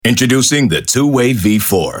Introducing the Two-Way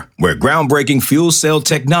V4, where groundbreaking fuel cell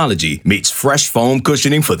technology meets fresh foam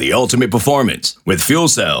cushioning for the ultimate performance. With fuel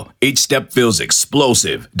cell, each step feels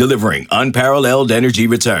explosive, delivering unparalleled energy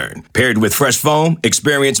return. Paired with fresh foam,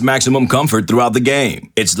 experience maximum comfort throughout the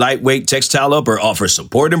game. Its lightweight textile upper offers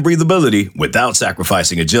support and breathability without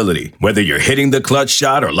sacrificing agility. Whether you're hitting the clutch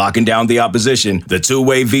shot or locking down the opposition, the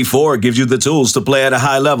Two-Way V4 gives you the tools to play at a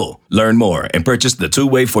high level. Learn more and purchase the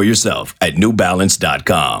Two-Way for yourself at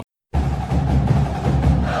newbalance.com.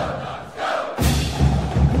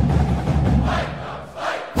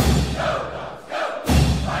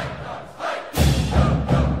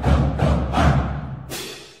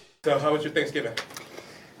 So how was your Thanksgiving?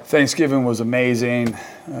 Thanksgiving was amazing.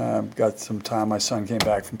 Got some time. My son came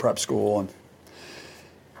back from prep school and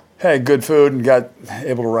had good food and got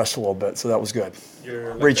able to rest a little bit, so that was good.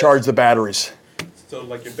 Recharge the batteries. So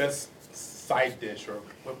like your best side dish or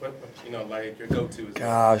what like your go-to is?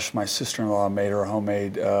 Gosh, my sister-in-law made her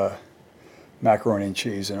homemade macaroni and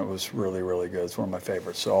cheese, and it was really, really good. It's one of my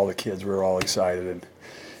favorites. So all the kids were all excited, and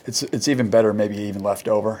it's even better, maybe even left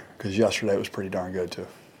over, because yesterday it was pretty darn good too.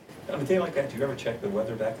 On a day like that, do you ever check the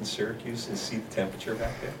weather back in Syracuse and see the temperature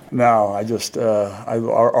back there? No, I just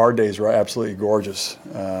our days were absolutely gorgeous.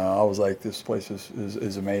 I was like, this place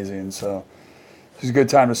is amazing. So it was a good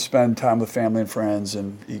time to spend time with family and friends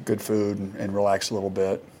and eat good food and relax a little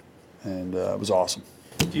bit, and it was awesome.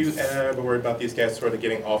 Do you ever worry about these guys sort of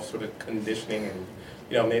getting off sort of conditioning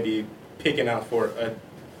and maybe picking out for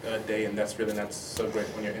a day, and that's really not so great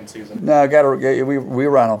when you're in season? No, we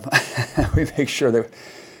run them. We make sure that.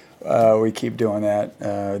 We keep doing that.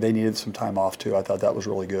 They needed some time off too. I thought that was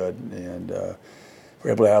really good, and we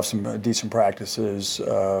were able to have some decent practices.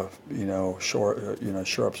 Shore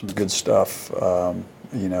up some good stuff.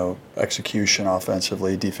 Execution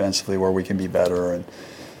offensively, defensively, where we can be better.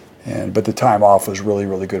 But the time off was really,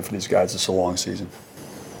 really good for these guys. It's a long season.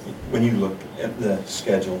 When you look at the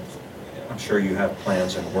schedule, I'm sure you have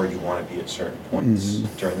plans on where you want to be at certain points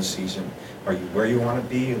during the season. Are you where you want to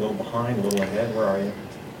be? A little behind, a little ahead? Where are you?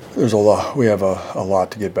 There's a lot. We have a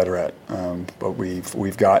lot to get better at, but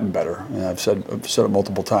we've gotten better. And I've said it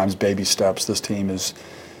multiple times. Baby steps. This team is,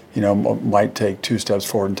 might take 2 steps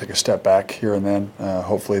forward and take a step back here and then.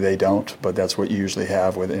 Hopefully they don't, but that's what you usually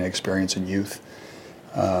have with inexperience and youth.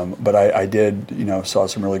 But I did, saw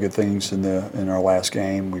some really good things in our last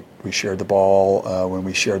game. We shared the ball. When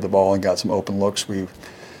we shared the ball and got some open looks, you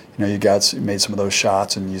made some of those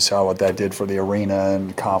shots, and you saw what that did for the arena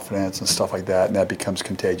and confidence and stuff like that, and that becomes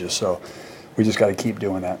contagious. So we just got to keep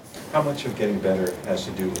doing that. How much of getting better has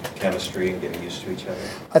to do with chemistry and getting used to each other?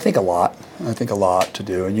 I think a lot. A lot to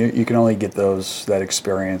do, and you can only get that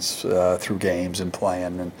experience through games and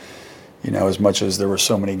playing. And as much as there were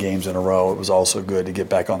so many games in a row, it was also good to get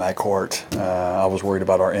back on that court. I was worried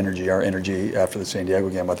about our energy. Our energy after the San Diego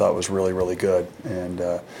game, I thought was really, really good.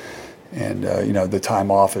 And the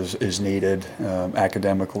time off is needed,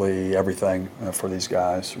 academically, everything for these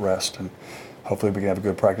guys, rest, and hopefully we can have a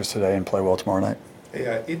good practice today and play well tomorrow night.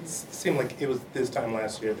 Yeah, it seemed like it was this time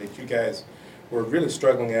last year that you guys were really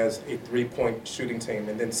struggling as a 3-point shooting team,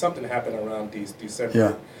 and then something happened around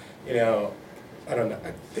December. Yeah. I don't know,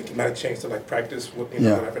 I think it might have changed to like practice,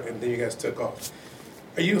 whatever, and then you guys took off.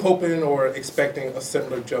 Are you hoping or expecting a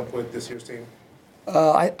similar jump with this year's team?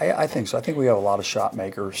 I think so. I think we have a lot of shot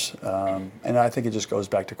makers, and I think it just goes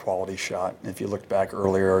back to quality shot. If you looked back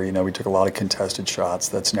earlier, we took a lot of contested shots.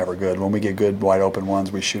 That's never good. When we get good wide open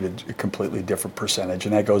ones, we shoot a completely different percentage,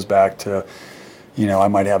 and that goes back to, I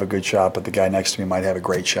might have a good shot, but the guy next to me might have a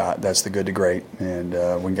great shot. That's the good to great. And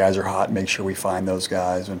when guys are hot, make sure we find those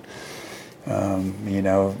guys. And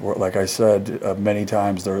like I said, many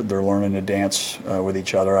times they're learning to dance with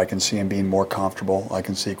each other. I can see them being more comfortable. I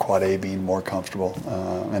can see Quade being more comfortable.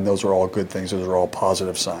 And those are all good things. Those are all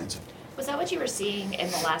positive signs. Was that what you were seeing in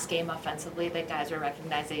the last game offensively, that guys were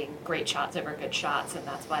recognizing great shots over good shots, and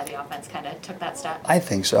that's why the offense kind of took that step? I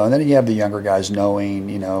think so. And then you have the younger guys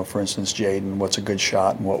knowing, for instance, Jaden, what's a good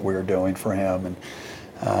shot and what we're doing for him. And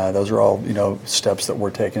those are all, steps that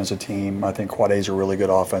we're taking as a team. I think Quade's a really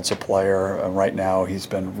good offensive player. Right now, he's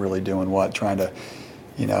been really doing trying to,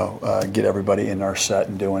 get everybody in our set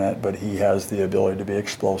and doing it. But he has the ability to be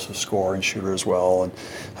explosive scorer and shooter as well. And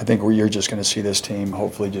I think you're just going to see this team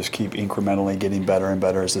hopefully just keep incrementally getting better and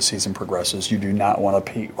better as the season progresses. You do not want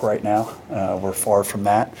to peak right now. We're far from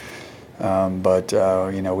that. But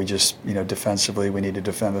we just, defensively, we need to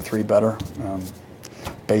defend the 3 better.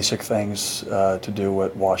 basic things to do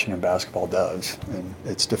what Washington basketball does, and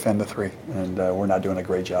it's defend the three, and we're not doing a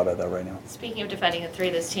great job at that right now. Speaking of defending the three,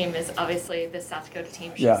 this team is obviously, this South Dakota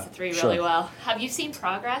team shoots Yeah, the three sure. really well. Have you seen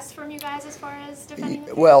progress from you guys as far as defending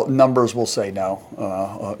the three? Well, numbers will say no.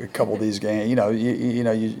 A couple of these games,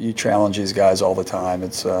 you challenge these guys all the time.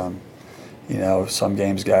 It's some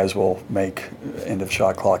games guys will make end of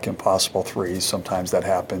shot clock impossible threes. Sometimes that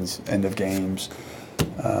happens. End of games.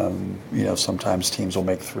 Sometimes teams will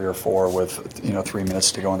make 3 or 4 with 3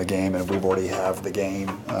 minutes to go in the game, and we've already have the game.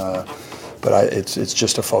 But it's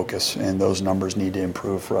just a focus, and those numbers need to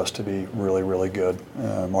improve for us to be really, really good.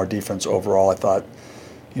 Our defense overall, I thought,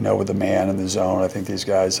 with the man and the zone, I think these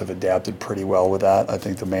guys have adapted pretty well with that. I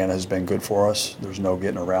think the man has been good for us. There's no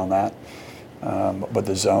getting around that. But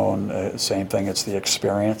the zone, same thing. It's the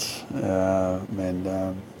experience,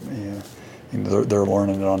 they're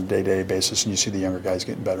learning it on a day-to-day basis, and you see the younger guys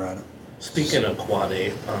getting better at it. Speaking of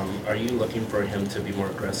Quade, are you looking for him to be more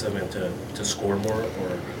aggressive and to score more,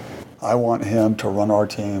 or? I want him to run our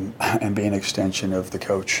team and be an extension of the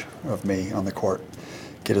coach, of me on the court.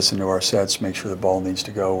 Get us into our sets, make sure the ball needs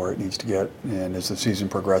to go where it needs to get. And as the season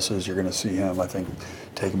progresses, you're going to see him, I think,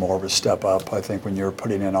 take more of a step up. I think when you're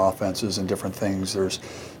putting in offenses and different things, there's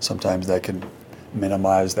sometimes that can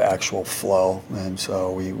minimize the actual flow. And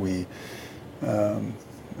so we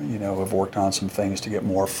have worked on some things to get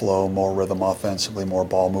more flow, more rhythm offensively, more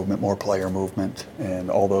ball movement, more player movement,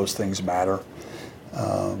 and all those things matter.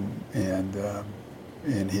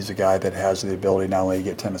 And he's a guy that has the ability not only to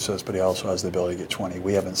get 10 assists, but he also has the ability to get 20.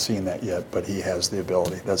 We haven't seen that yet, but he has the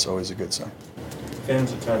ability. That's always a good sign.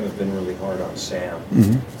 Fans at time have been really hard on Sam.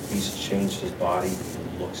 Mm-hmm. He's changed his body,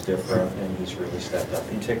 he looks different, and he's really stepped up.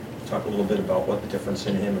 Can you talk a little bit about what the difference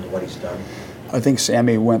in him and what he's done? I think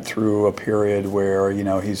Sammy went through a period where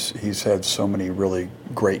he's had so many really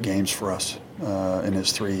great games for us in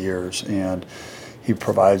his 3 years, and he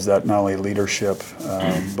provides that not only leadership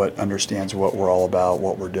but understands what we're all about,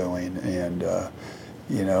 what we're doing, and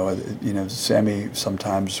Sammy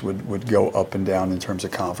sometimes would go up and down in terms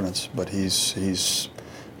of confidence, but he's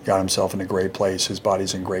got himself in a great place. His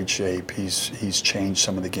body's in great shape. He's changed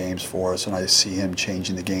some of the games for us, and I see him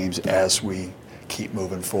changing the games as we keep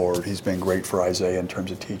moving forward. He's been great for Isaiah in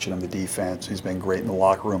terms of teaching him the defense. He's been great in the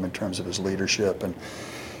locker room in terms of his leadership, and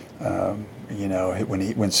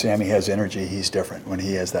when Sammy has energy, he's different. When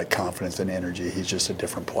he has that confidence and energy, he's just a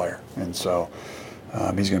different player. And so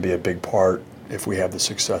he's going to be a big part. If we have the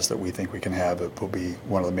success that we think we can have, it will be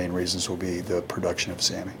one of the main reasons will be the production of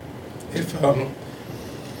Sammy. If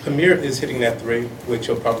Amir is hitting that three, which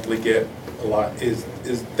he'll probably get a lot, is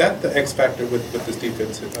that the X factor with this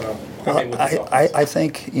defense? I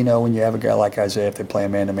think, when you have a guy like Isaiah, if they play a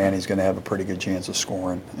man-to-man, he's going to have a pretty good chance of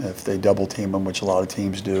scoring. If they double team him, which a lot of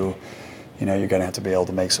teams do, you're going to have to be able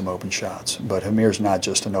to make some open shots. But Hamir's not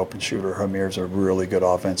just an open shooter. Hamir's a really good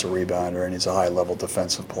offensive rebounder, and he's a high-level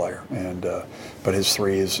defensive player. And but his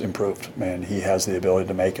three is improved, and he has the ability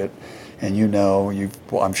to make it. And you've,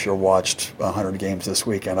 I'm sure, watched 100 games this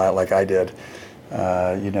weekend, like I did.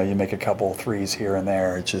 You make a couple threes here and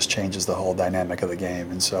there, it just changes the whole dynamic of the game.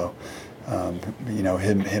 And so,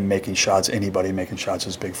 him making shots, anybody making shots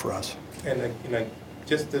is big for us. And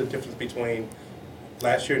just the difference between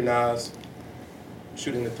last year Nas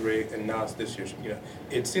shooting the three and Nas this year,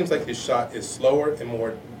 it seems like his shot is slower and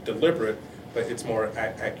more deliberate, but it's more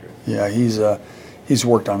accurate. Yeah, he's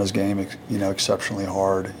worked on his game, exceptionally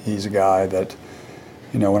hard. He's a guy that,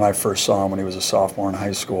 when I first saw him when he was a sophomore in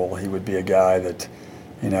high school, he would be a guy that,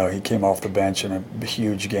 he came off the bench in a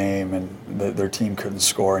huge game and their team couldn't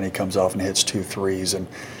score, and he comes off and hits 2 threes. And,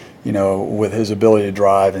 with his ability to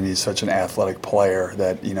drive, and he's such an athletic player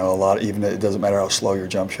that, even it doesn't matter how slow your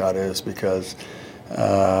jump shot is, because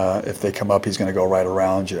if they come up, he's going to go right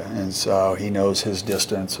around you. And so he knows his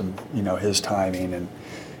distance and, his timing, and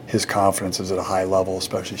his confidence is at a high level,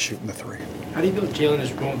 especially shooting the three. How do you feel Jalen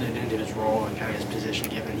has rolled into his role and kind of his position,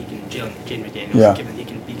 given Jaden McDaniels, given he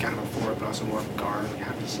can be kind of a forward but also more of a guard?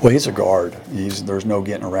 Well, he's a guard. There's no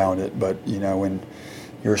getting around it. But, when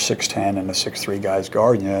you're 6'10" and a 6'3" guy's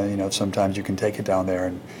guarding you, sometimes you can take it down there.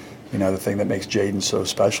 And, the thing that makes Jaden so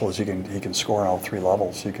special is he can score on all 3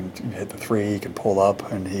 levels. He can hit the three, he can pull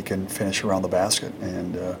up, and he can finish around the basket.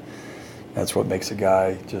 And that's what makes a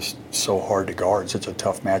guy just so hard to guard. It's such a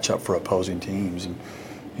tough matchup for opposing teams. And,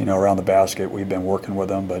 around the basket, we've been working with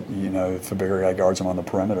him, but, if a bigger guy guards him on the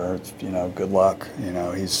perimeter, it's, good luck.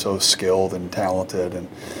 He's so skilled and talented, and,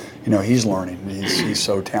 he's learning. He's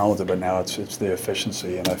so talented, but now it's the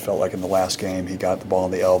efficiency. And I felt like in the last game, he got the ball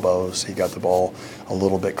in the elbows. He got the ball a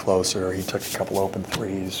little bit closer. He took a couple open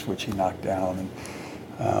threes, which he knocked down. And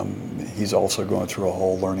He's also going through a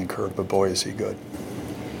whole learning curve, but boy, is he good.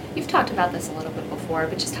 You've talked about this a little bit before,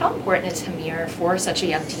 but just how important is Hamir for such a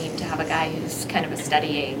young team to have a guy who's kind of a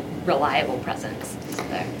steady, reliable presence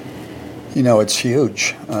there? You know, it's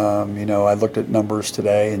huge. You know, I looked at numbers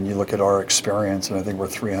today, and you look at our experience, and I think we're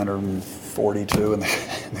 342 in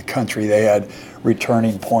the country. They had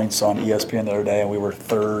returning points on ESPN the other day, and we were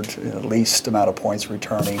third, least amount of points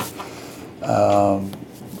returning.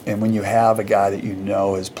 And when you have a guy that you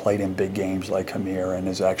know has played in big games like Hamir and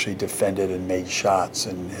has actually defended and made shots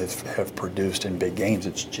and have produced in big games,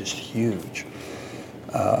 it's just huge.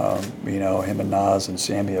 You know, him and Naz and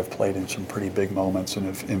Sammy have played in some pretty big moments and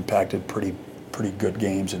have impacted pretty good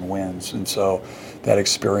games and wins. And so that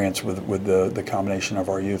experience with the combination of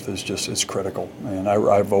our youth is critical. And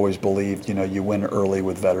I've always believed, you know, you win early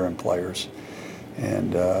with veteran players.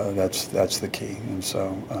 And that's the key. And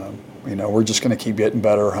so, you know, we're just going to keep getting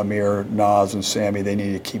better. Hamir, Naz, and Sammy, they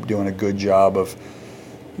need to keep doing a good job of,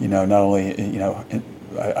 you know, not only, you know,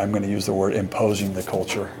 I'm going to use the word imposing the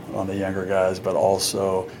culture on the younger guys, but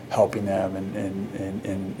also helping them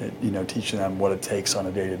and you know, teaching them what it takes on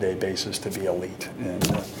a day-to-day basis to be elite.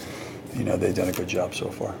 And, you know, they've done a good job so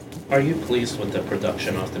far. Are you pleased with the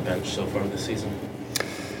production off the bench so far this season?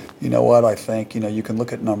 You know what, I think, you know, you can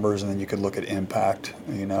look at numbers and then you can look at impact.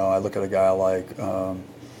 You know, I look at a guy like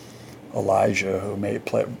Elijah, who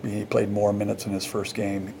he played more minutes in his first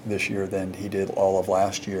game this year than he did all of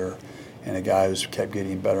last year, and a guy who's kept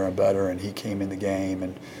getting better and better, and he came in the game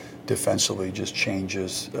and defensively just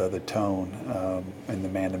changes the tone in the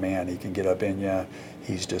man-to-man. He can get up in you,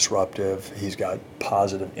 he's disruptive, he's got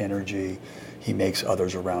positive energy, he makes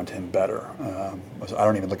others around him better. I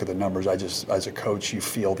don't even look at the numbers, as a coach, you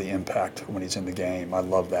feel the impact when he's in the game. I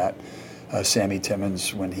love that. Sammy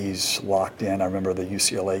Timmons, when he's locked in, I remember the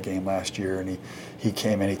UCLA game last year, and he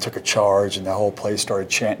came in, he took a charge, and the whole place started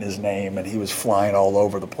chanting his name, and he was flying all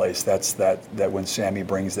over the place. That's that when Sammy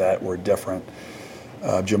brings that, we're different.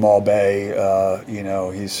 Jamal Bey, you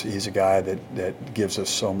know, he's a guy that gives us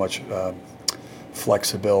so much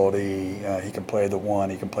flexibility. He can play the 1,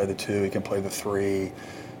 he can play the 2, he can play the 3.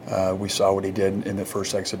 We saw what he did in the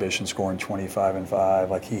first exhibition, scoring 25 and 5.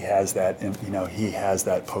 Like, he has that, you know, he has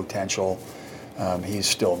that potential. He's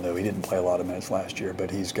still new. He didn't play a lot of minutes last year, but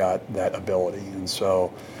he's got that ability. And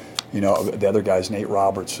so, you know, the other guys, Nate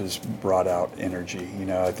Roberts has brought out energy. You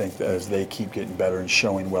know, I think as they keep getting better and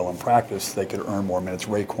showing well in practice, they could earn more minutes.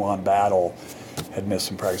 Raekwon Battle had missed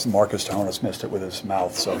some practice. Marcus Tohonis missed it with his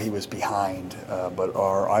mouth, so he was behind. But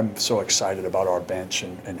I'm so excited about our bench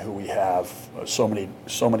and who we have. So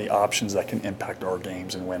many options that can impact our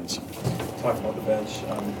games and wins. Talking about the bench,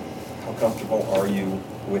 how comfortable are you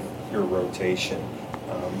with your rotation?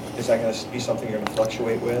 Is that going to be something you're going to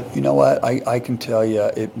fluctuate with? You know what? I can tell you,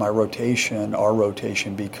 our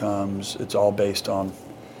rotation becomes, it's all based on,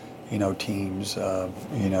 you know, teams.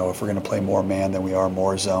 You know, if we're going to play more man than we are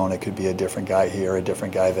more zone, it could be a different guy here, a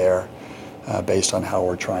different guy there, based on how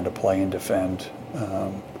we're trying to play and defend.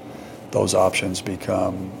 Those options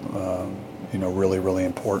become, you know, really, really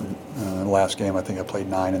important. In the last game, I think I played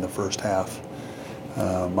 9 in the first half.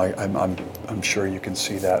 I'm sure you can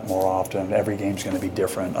see that more often. Every game's going to be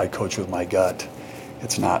different. I coach with my gut.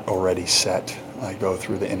 It's not already set. I go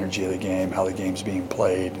through the energy of the game, how the game's being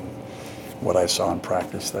played, and what I saw in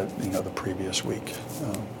practice that, you know, the previous week.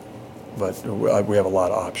 But we have a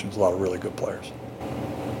lot of options, a lot of really good players.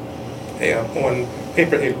 Hey, on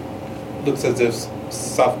paper, it looks as if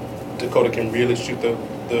South Dakota can really shoot the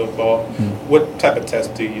ball. Mm-hmm. What type of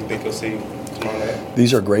test do you think you'll see tomorrow night?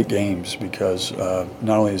 These are great games because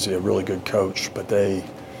not only is he a really good coach, but they've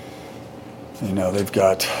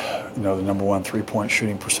got, you know, the number 1 3-point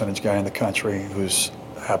shooting percentage guy in the country who's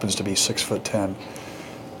happens to be 6'10".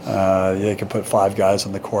 They can put 5 guys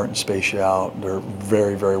on the court and space you out. They're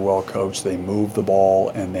very, very well coached. They move the ball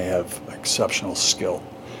and they have exceptional skill.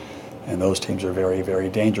 And those teams are very, very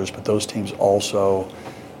dangerous. But those teams also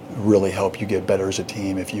really help you get better as a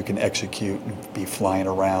team if you can execute and be flying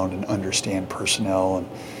around and understand personnel. And,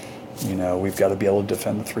 you know, we've got to be able to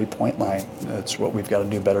defend the 3-point line. That's what we've got to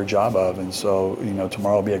do a better job of. And so, you know,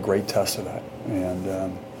 tomorrow will be a great test of that.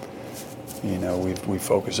 And, you know, we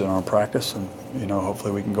focus in on practice, and, you know,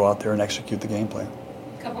 hopefully we can go out there and execute the game plan.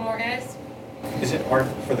 Couple more guys. Is it hard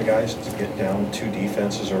for the guys to get down 2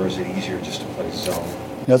 defenses, or is it easier just to play zone?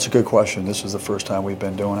 That's a good question. This is the first time we've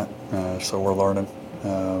been doing it, so we're learning,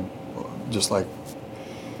 just like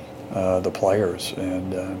the players.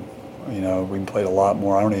 And, you know, we played a lot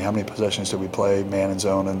more. I don't know how many possessions did we play man and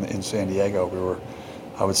zone in San Diego.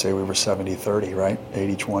 I would say we were 70-30, right?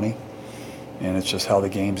 80-20. And it's just how the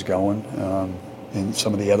game's going. In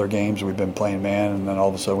some of the other games, we've been playing man, and then all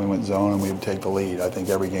of a sudden we went zone and we would take the lead. I think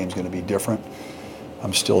every game's going to be different.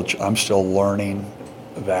 I'm still learning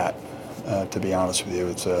that. To be honest with you,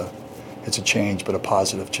 it's a change, but a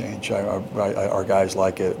positive change. Our guys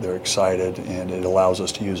like it; they're excited, and it allows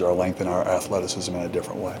us to use our length and our athleticism in a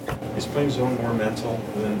different way. Is playing zone more mental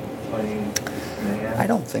than playing man? I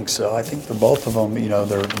don't think so. I think for both of them,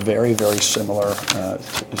 they're very, very similar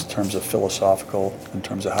in terms of philosophical, in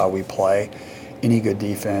terms of how we play. Any good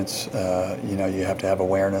defense, you have to have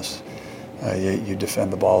awareness. You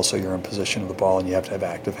defend the ball so you're in position of the ball, and you have to have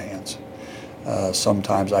active hands.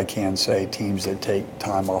 Sometimes I can say teams that take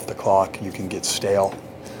time off the clock, you can get stale,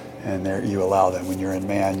 and there you allow them. When you're in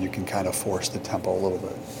man, you can kind of force the tempo a little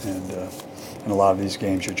bit. And in a lot of these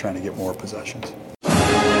games, you're trying to get more possessions.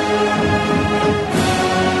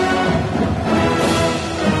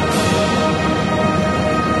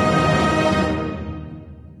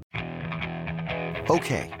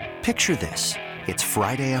 Okay, picture this. It's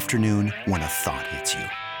Friday afternoon when a thought hits you.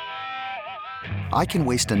 I can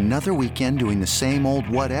waste another weekend doing the same old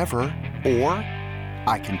whatever, or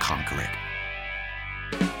I can conquer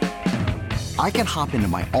it. I can hop into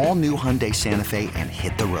my all-new Hyundai Santa Fe and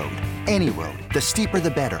hit the road. Any road. The steeper,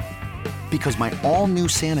 the better. Because my all-new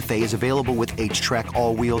Santa Fe is available with H-Track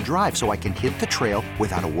all-wheel drive, so I can hit the trail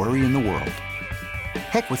without a worry in the world.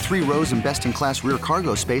 Heck, with 3 rows and best-in-class rear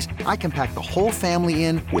cargo space, I can pack the whole family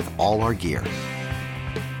in with all our gear.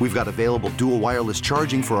 We've got available dual wireless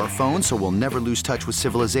charging for our phones, so we'll never lose touch with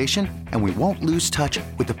civilization, and we won't lose touch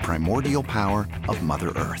with the primordial power of Mother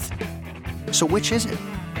Earth. So which is it?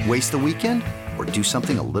 Waste the weekend or do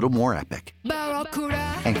something a little more epic?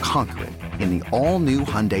 And conquer it in the all-new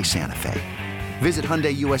Hyundai Santa Fe. Visit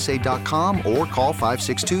HyundaiUSA.com or call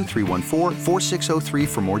 562-314-4603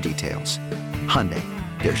 for more details. Hyundai,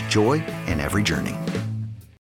 there's joy in every journey.